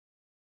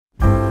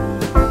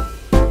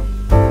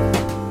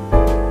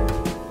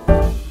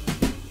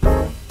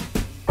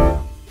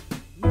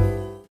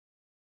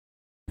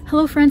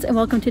Hello friends, and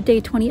welcome to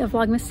day 20 of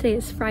Vlogmas. Today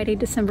is Friday,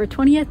 December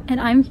 20th,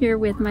 and I'm here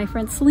with my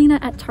friend Celeena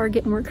at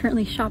Target, and we're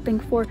currently shopping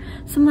for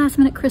some last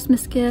minute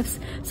Christmas gifts,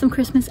 some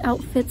Christmas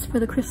outfits for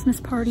the Christmas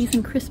parties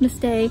and Christmas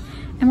Day,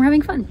 and we're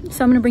having fun.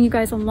 So I'm gonna bring you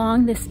guys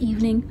along this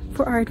evening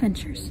for our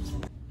adventures.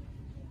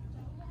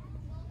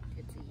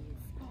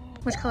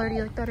 Which color do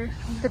you like better?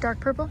 The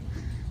dark purple?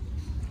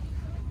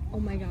 Oh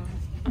my god.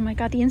 Oh my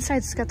god, the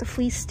inside's got the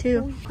fleece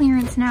too.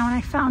 Clearance now, and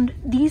I found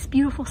these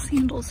beautiful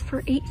sandals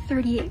for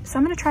 $8.38. So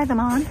I'm gonna try them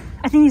on.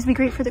 I think these would be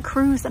great for the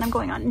cruise that I'm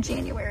going on in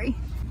January.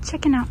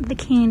 Checking out the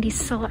candy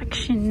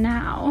selection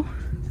now.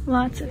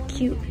 Lots of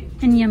cute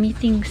and yummy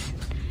things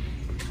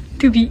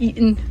to be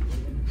eaten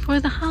for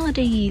the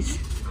holidays.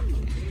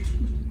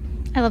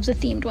 I love the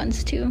themed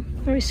ones too.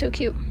 They're so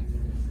cute.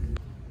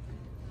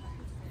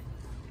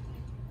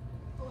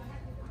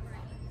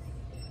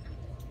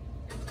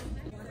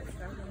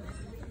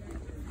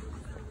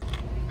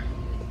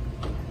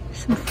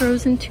 Some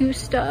Frozen 2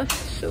 stuff,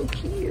 so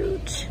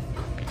cute.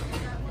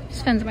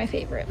 Sven's my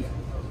favorite.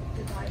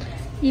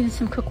 Even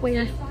some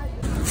cookware.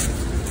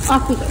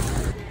 Off we go.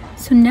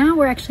 So now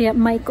we're actually at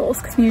Michael's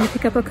because we need to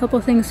pick up a couple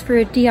of things for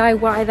a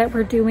DIY that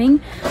we're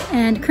doing.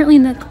 And currently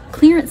in the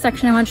clearance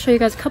section, I want to show you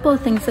guys a couple of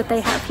things that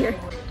they have here.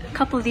 A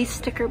couple of these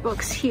sticker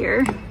books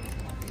here.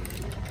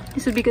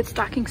 This would be good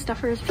stocking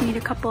stuffers if you need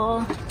a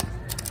couple.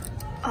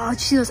 Oh, did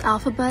you see those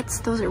alphabets?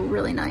 Those are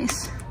really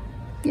nice.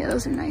 Yeah,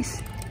 those are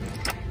nice.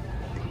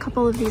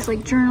 Couple of these like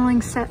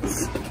journaling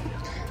sets.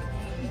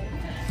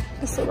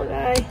 This little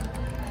guy.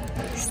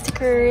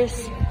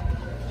 Stickers.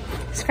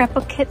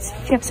 Scrapbook kits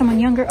if you have someone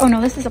younger. Oh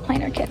no, this is a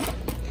planner kit.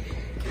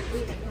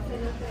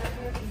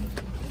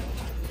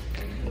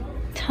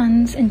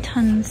 Tons and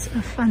tons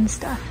of fun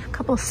stuff. A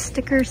couple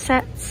sticker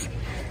sets.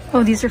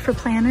 Oh, these are for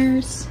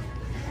planners.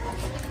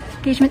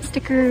 Engagement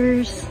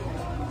stickers.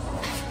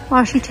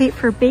 Washi tape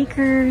for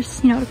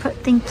bakers, you know, to put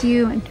thank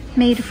you and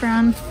made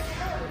from.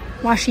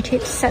 Washi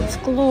tape sets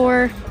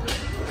galore.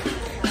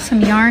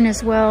 Some yarn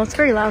as well. It's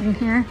very loud in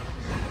here.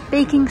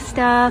 Baking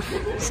stuff,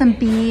 some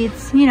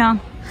beads, you know,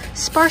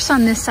 sparse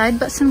on this side,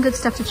 but some good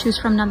stuff to choose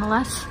from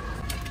nonetheless.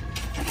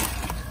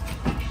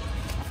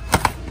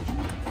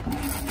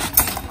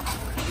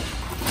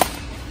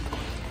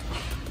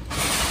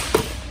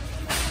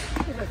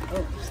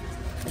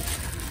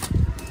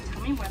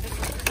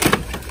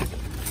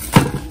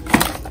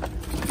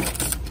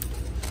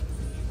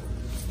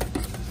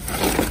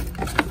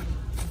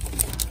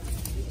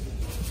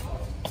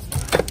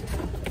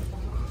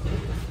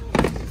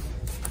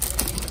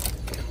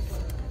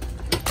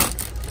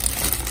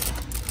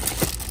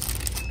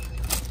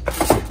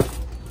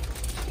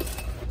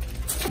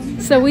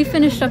 So we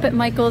finished up at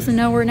Michael's and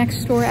now we're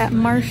next door at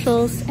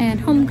Marshall's and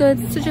Home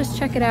Goods to just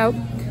check it out,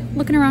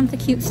 looking around at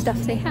the cute stuff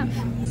they have.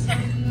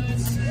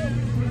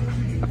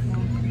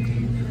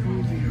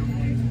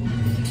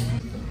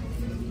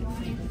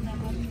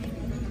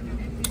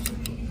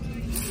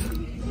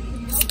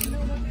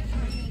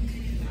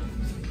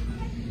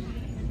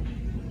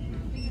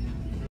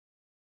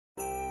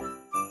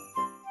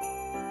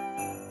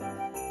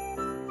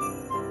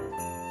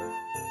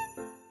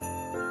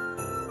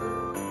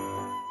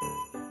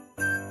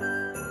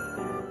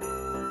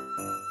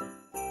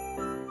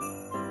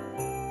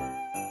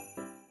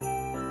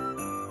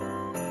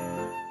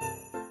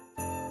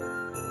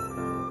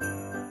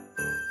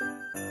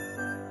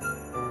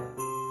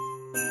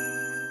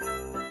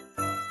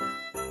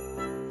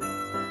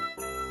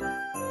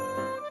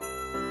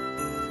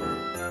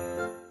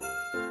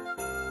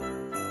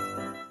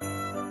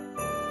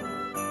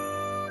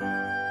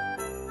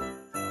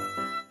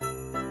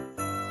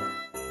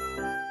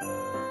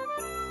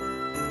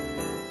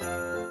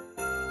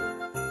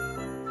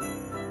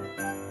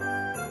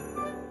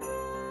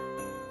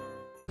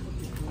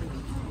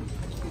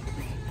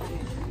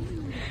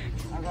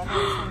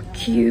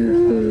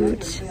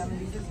 Cute.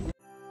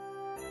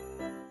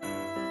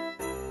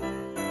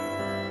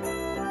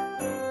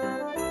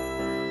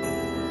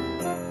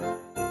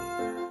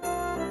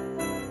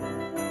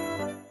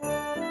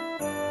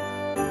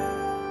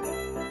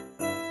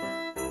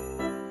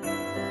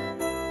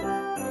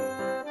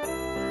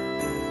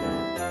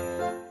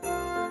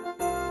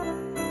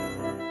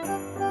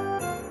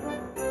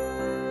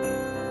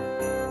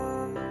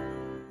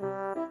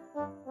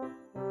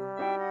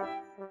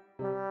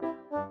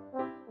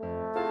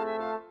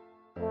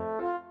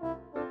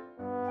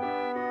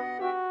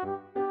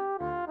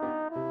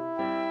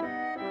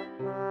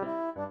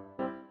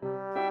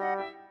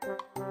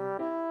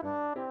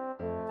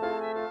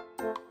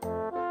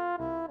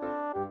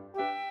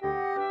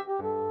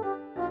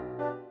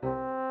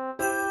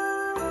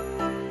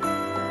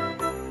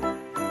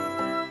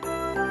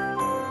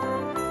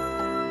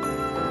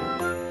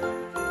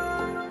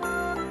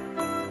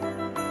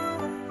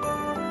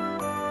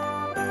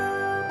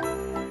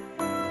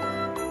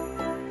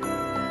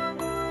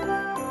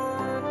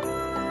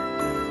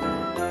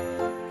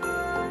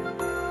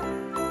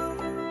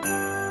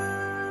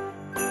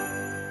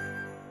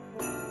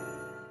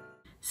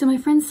 So my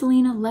friend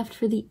Celeena left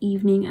for the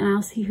evening, and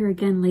I'll see her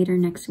again later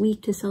next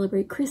week to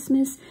celebrate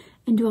Christmas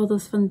and do all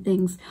those fun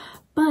things.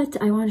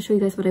 But I want to show you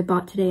guys what I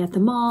bought today at the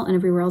mall and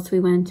everywhere else we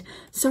went.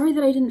 Sorry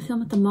that I didn't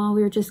film at the mall.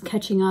 We were just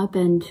catching up,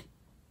 and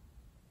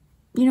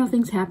you know,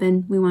 things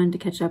happen. We wanted to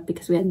catch up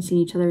because we hadn't seen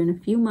each other in a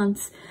few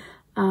months.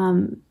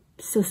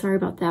 So sorry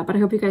about that, but I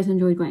hope you guys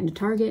enjoyed going to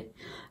Target,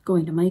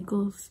 going to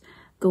Michael's,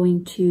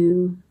 going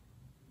to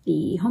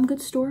the home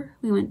goods store.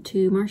 We went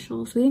to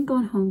Marshall's. We didn't go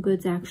in home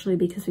goods actually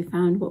because we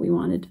found what we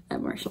wanted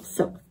at Marshall's.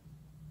 So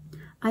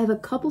I have a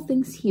couple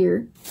things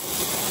here.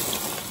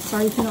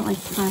 Sorry if you don't like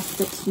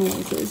plastic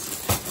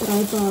noises, but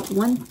I bought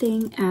one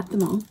thing at the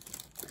mall,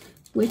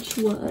 which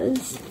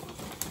was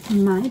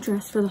my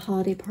dress for the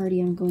holiday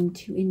party I'm going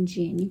to in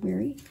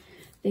January.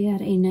 They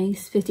had a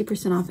nice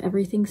 50% off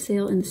everything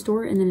sale in the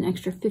store, and then an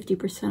extra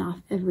 50%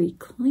 off every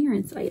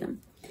clearance item.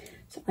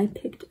 So I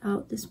picked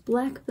out this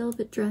black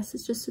velvet dress.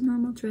 It's just a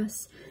normal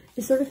dress.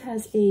 It sort of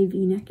has a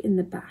V-neck in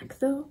the back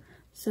though,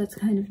 so it's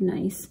kind of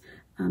nice.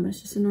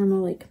 It's just a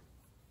normal like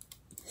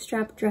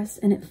strap dress,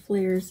 and it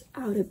flares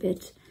out a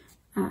bit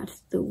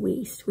at the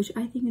waist, which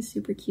I think is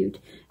super cute.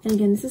 And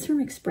again, this is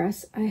from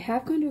Express. I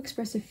have gone to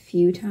Express a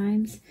few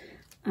times.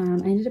 I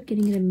ended up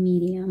getting it a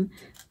medium,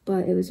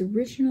 but it was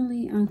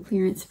originally on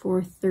clearance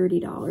for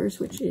 $30,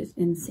 which is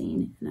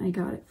insane, and I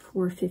got it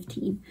for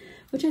 $15,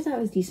 which I thought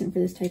was decent for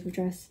this type of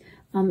dress.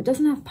 It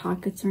doesn't have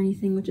pockets or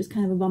anything, which is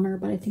kind of a bummer,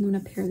 but I think I'm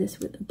going to pair this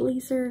with a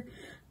blazer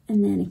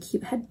and then a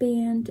cute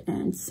headband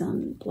and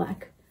some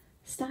black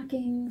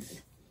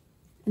stockings,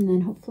 and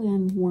then hopefully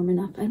I'm warm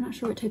enough. I'm not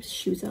sure what types of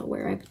shoes I'll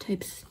wear. I have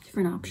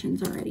different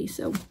options already,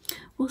 so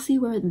we'll see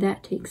where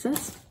that takes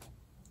us.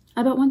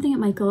 I bought one thing at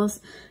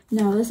Michael's.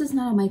 Now, this is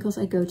not a Michael's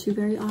I go to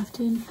very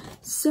often.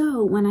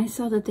 So when I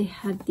saw that they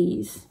had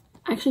these,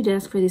 I actually did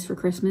ask for these for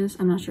Christmas.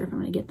 I'm not sure if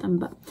I'm going to get them,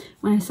 but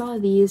when I saw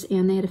these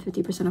and they had a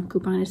 50% off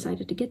coupon, I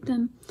decided to get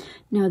them.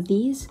 Now,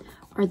 these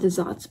are the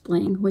Zotz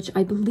Bling, which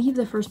I believe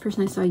the first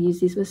person I saw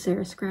use these was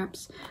Sarah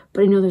Scraps,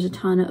 but I know there's a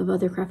ton of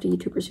other crafty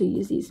YouTubers who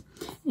use these.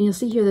 And you'll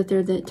see here that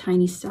they're the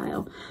tiny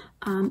style.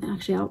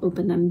 Actually, I'll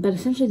open them, but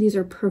essentially these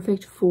are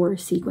perfect for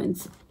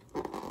sequins.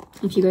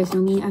 If you guys know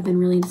me, I've been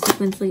really into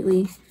sequins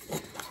lately.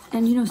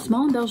 And you know,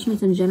 small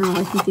embellishments in general,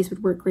 I think these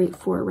would work great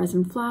for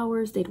resin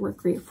flowers. They'd work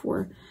great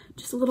for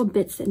just little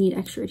bits that need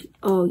extra.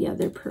 Oh yeah,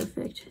 they're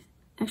perfect.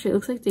 Actually, it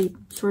looks like they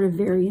sort of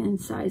vary in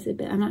size a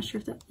bit. I'm not sure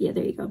if that, yeah,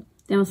 there you go.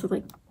 They almost look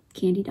like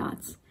candy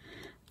dots.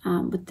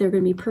 But they're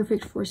going to be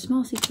perfect for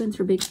small sequins,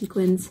 for big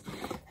sequins.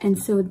 And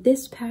so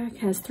this pack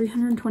has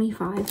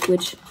 325,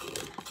 which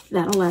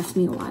that'll last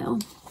me a while.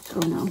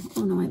 Oh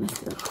no, I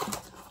messed it up.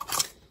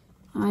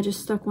 I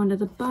just stuck one to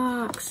the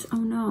box. Oh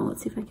no,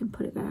 let's see if I can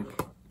put it back.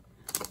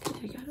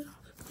 Okay, I got it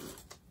off.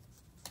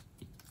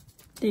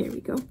 There we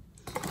go.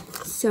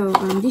 So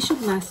these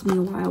should last me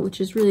a while,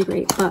 which is really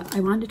great, but I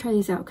wanted to try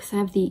these out because I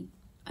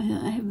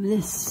have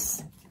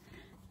this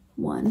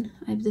one.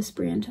 I have this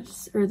brand,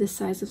 or this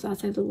size of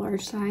Zotz. I have the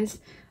large size.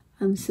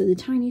 So the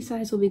tiny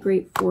size will be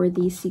great for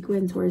these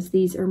sequins, whereas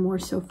these are more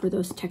so for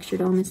those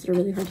textured elements that are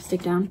really hard to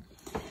stick down.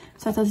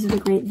 So I thought this would be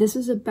great. This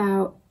was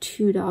about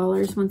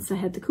 $2 once I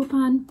had the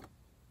coupon.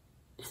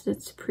 So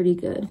that's pretty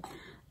good.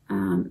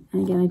 And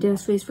again, I did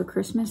ask for these for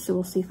Christmas, so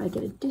we'll see if I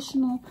get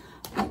additional.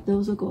 But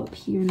those will go up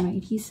here in my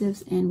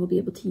adhesives, and we'll be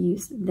able to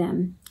use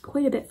them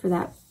quite a bit for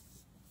that.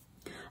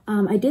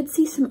 I did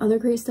see some other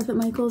great stuff at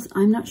Michael's.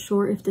 I'm not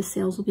sure if the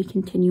sales will be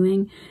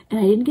continuing, and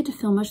I didn't get to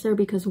film much there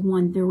because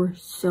one, there were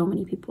so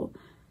many people.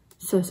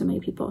 So many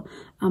people.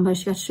 But I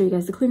just got to show you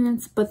guys the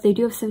clearance. But they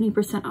do have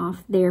 70%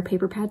 off their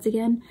paper pads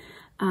again.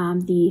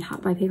 The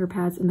Hot Buy paper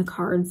pads and the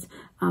cards.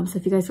 So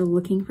if you guys are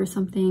looking for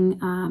something,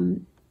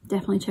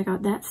 definitely check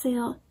out that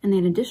sale. And they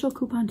had an additional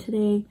coupon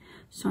today,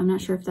 so I'm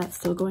not sure if that's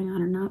still going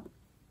on or not,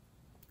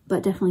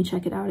 but definitely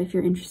check it out if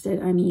you're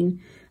interested. I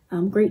mean,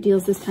 great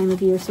deals this time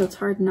of year, so it's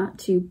hard not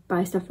to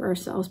buy stuff for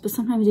ourselves, but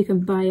sometimes you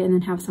can buy it and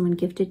then have someone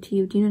gift it to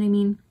you. Do you know what I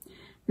mean?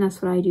 And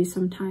that's what I do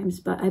sometimes.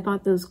 But I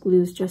bought those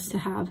glues just to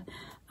have,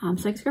 so I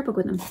can scrapbook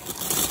with them.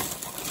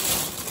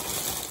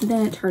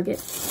 Then at Target,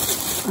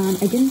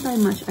 I didn't buy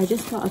much. I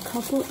just got a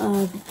couple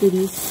of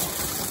goodies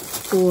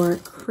for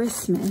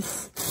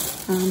Christmas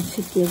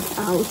to give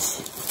out.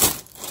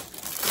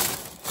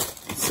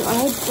 So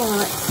I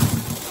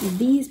bought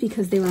these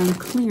because they were on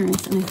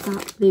clearance, and I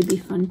thought they'd be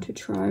fun to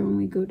try when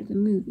we go to the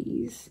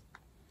movies.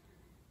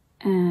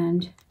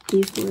 And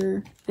these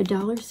were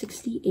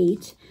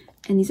 $1.68,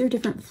 and these are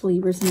different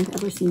flavors than I've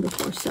ever seen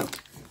before, so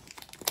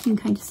you can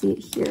kind of see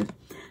it here.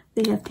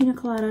 They have Pina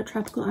Colada,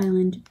 Tropical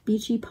Island,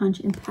 Beachy Punch,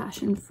 and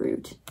Passion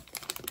Fruit.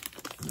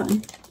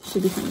 Fun.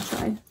 Should be fun to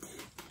try.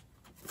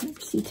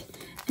 Receipt.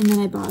 And then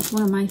I bought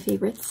one of my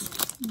favorites,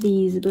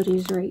 these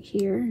goodies right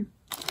here.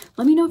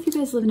 Let me know if you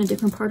guys live in a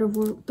different part of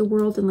the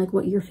world and like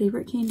what your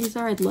favorite candies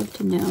are. I'd love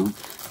to know.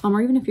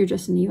 Or even if you're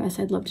just in the US,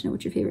 I'd love to know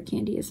what your favorite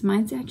candy is.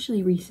 Mine's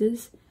actually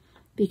Reese's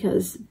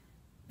because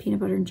peanut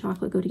butter and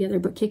chocolate go together,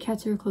 but Kit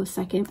Kats are a close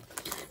second.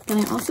 Then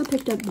I also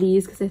picked up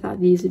these because I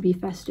thought these would be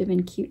festive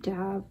and cute to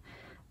have.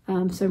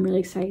 So I'm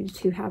really excited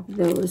to have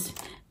those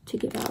to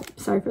give out.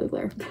 Sorry for the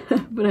glare.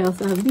 But I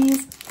also have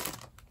these.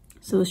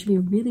 So this should be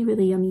really,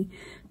 really yummy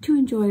to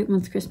enjoy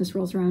once Christmas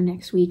rolls around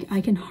next week.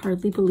 I can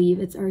hardly believe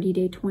it's already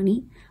day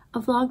 20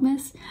 of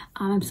Vlogmas.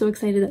 I'm so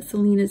excited that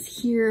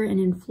Celeena's here and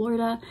in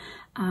Florida.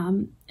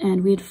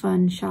 And we had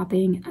fun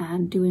shopping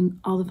and doing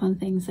all the fun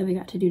things that we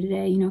got to do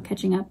today, you know,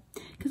 catching up,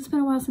 because it's been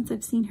a while since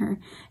I've seen her.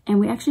 And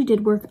we actually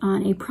did work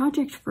on a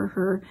project for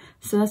her.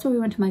 So that's why we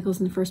went to Michael's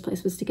in the first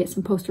place, was to get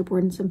some poster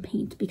board and some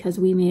paint, because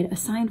we made a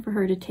sign for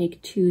her to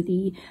take to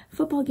the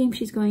football game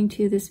she's going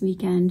to this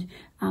weekend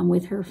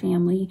with her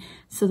family.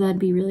 So that'd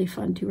be really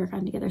fun to work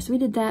on together. So we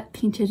did that,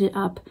 painted it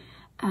up,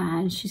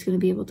 and she's going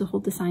to be able to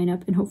hold the sign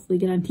up and hopefully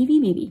get on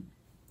TV maybe.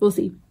 We'll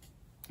see.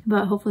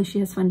 But hopefully she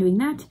has fun doing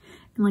that.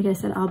 And like I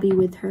said, I'll be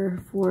with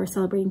her for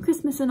celebrating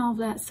Christmas and all of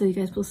that. So you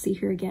guys will see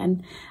her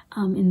again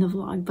in the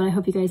vlog. But I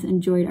hope you guys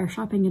enjoyed our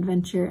shopping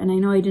adventure. And I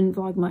know I didn't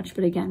vlog much,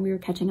 but again, we were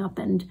catching up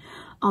and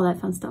all that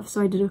fun stuff.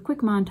 So I did a quick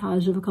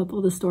montage of a couple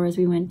of the stores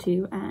we went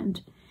to.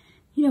 And,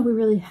 you know, we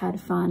really had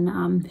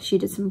fun. She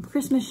did some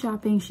Christmas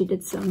shopping. She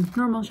did some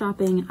normal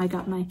shopping. I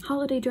got my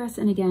holiday dress.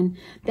 And again,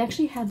 they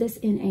actually had this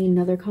in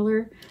another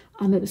color.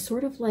 It was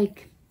sort of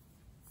like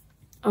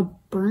a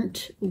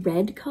burnt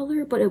red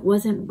color, but it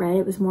wasn't red,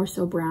 it was more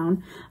so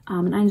brown.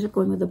 And I ended up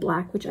going with the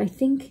black, which I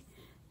think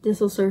this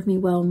will serve me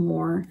well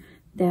more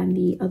than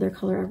the other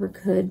color ever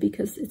could,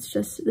 because it's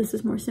just, this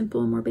is more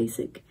simple and more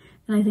basic,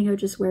 and I think I would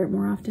just wear it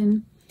more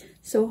often.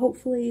 So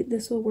hopefully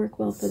this will work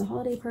well for the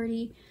holiday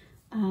party.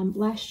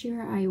 Last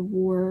year I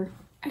wore,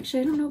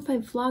 actually I don't know if I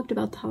vlogged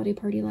about the holiday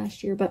party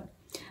last year, but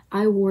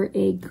I wore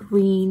a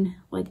green,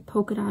 like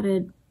polka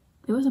dotted,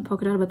 it wasn't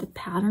polka dotted, but the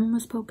pattern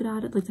was polka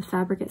dotted. Like the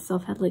fabric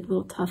itself had like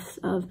little tufts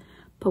of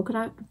polka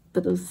dot,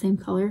 but it was the same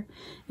color.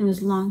 And it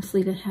was long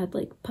sleeve. It had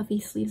like puffy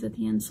sleeves at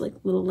the end, so like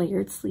little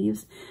layered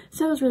sleeves.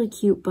 So it was really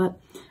cute, but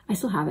I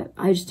still have it.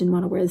 I just didn't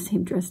want to wear the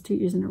same dress 2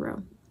 years in a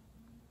row.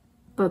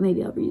 But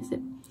maybe I'll reuse it.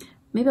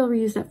 Maybe I'll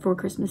reuse that for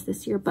Christmas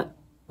this year, but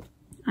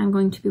I'm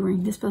going to be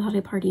wearing this for the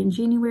holiday party in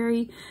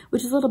January,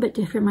 which is a little bit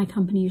different. My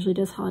company usually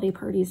does holiday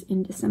parties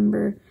in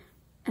December,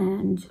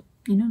 and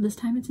you know, this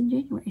time it's in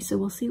January, so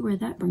we'll see where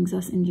that brings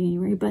us in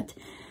January. But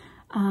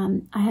I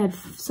had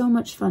so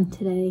much fun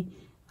today.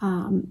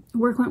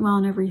 Work went well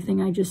and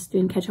everything. I just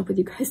didn't catch up with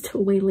you guys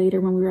till way later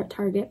when we were at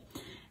Target.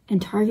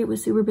 And Target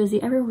was super busy.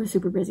 Everywhere was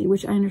super busy,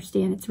 which I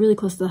understand. It's really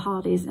close to the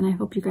holidays, and I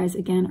hope you guys,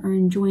 again, are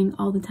enjoying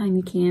all the time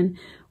you can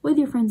with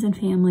your friends and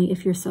family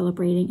if you're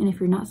celebrating. And if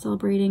you're not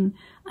celebrating,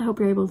 I hope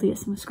you're able to get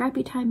some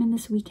scrappy time in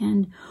this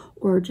weekend,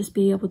 or just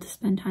be able to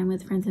spend time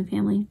with friends and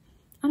family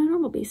on a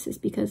normal basis,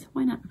 because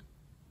why not?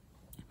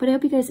 But I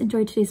hope you guys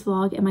enjoyed today's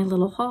vlog and my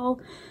little haul.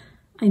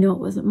 I know it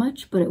wasn't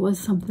much, but it was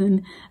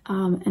something.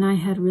 And I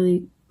had a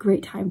really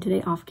great time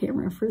today off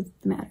camera for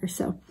the matter.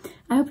 So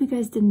I hope you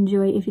guys did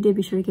enjoy. If you did,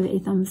 be sure to give it a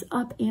thumbs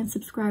up and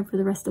subscribe for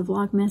the rest of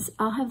Vlogmas.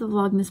 I'll have the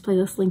Vlogmas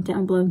playlist linked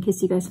down below in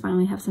case you guys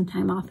finally have some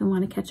time off and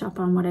want to catch up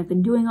on what I've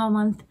been doing all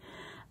month.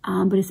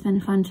 But it's been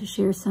fun to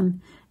share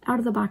some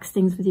out-of-the-box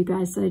things with you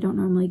guys that I don't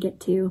normally get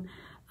to.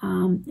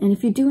 And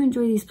if you do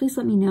enjoy these, please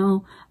let me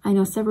know. I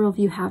know several of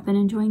you have been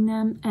enjoying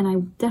them, and I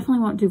definitely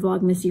won't do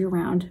Vlogmas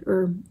year-round,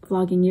 or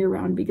vlogging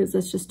year-round, because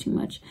that's just too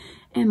much,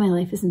 and my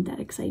life isn't that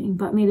exciting.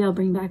 But maybe I'll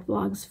bring back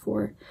vlogs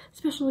for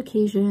special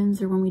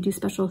occasions or when we do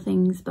special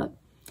things. But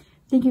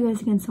thank you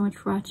guys again so much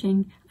for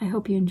watching. I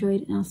hope you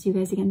enjoyed, and I'll see you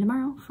guys again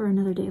tomorrow for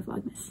another day of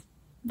Vlogmas.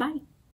 Bye!